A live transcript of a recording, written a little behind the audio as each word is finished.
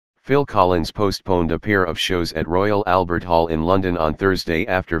Phil Collins postponed a pair of shows at Royal Albert Hall in London on Thursday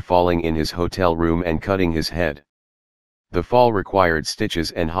after falling in his hotel room and cutting his head. The fall required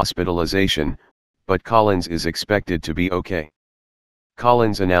stitches and hospitalization, but Collins is expected to be okay.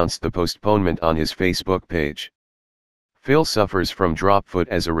 Collins announced the postponement on his Facebook page. Phil suffers from drop foot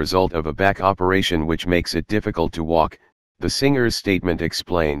as a result of a back operation which makes it difficult to walk, the singer's statement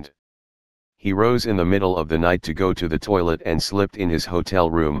explained. He rose in the middle of the night to go to the toilet and slipped in his hotel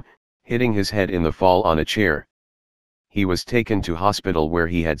room, hitting his head in the fall on a chair. He was taken to hospital where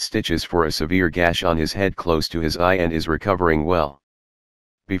he had stitches for a severe gash on his head close to his eye and is recovering well.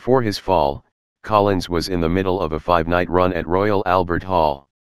 Before his fall, Collins was in the middle of a 5-night run at Royal Albert Hall.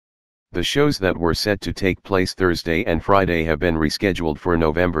 The shows that were set to take place Thursday and Friday have been rescheduled for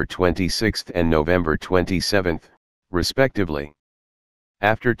November 26 and November 27, respectively.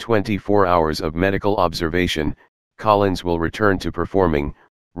 After 24 hours of medical observation, Collins will return to performing,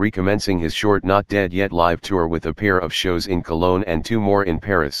 recommencing his short Not Dead Yet live tour with a pair of shows in Cologne and 2 more in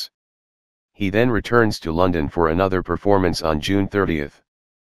Paris. He then returns to London for another performance on June 30.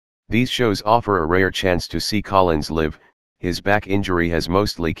 These shows offer a rare chance to see Collins live. His back injury has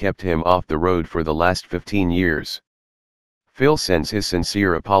mostly kept him off the road for the last 15 years. Phil sends his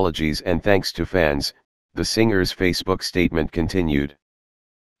sincere apologies and thanks to fans, the singer's Facebook statement continued.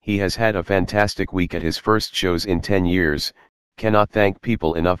 He has had a fantastic week at his first shows in 10 years, cannot thank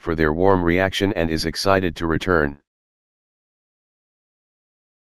people enough for their warm reaction and is excited to return.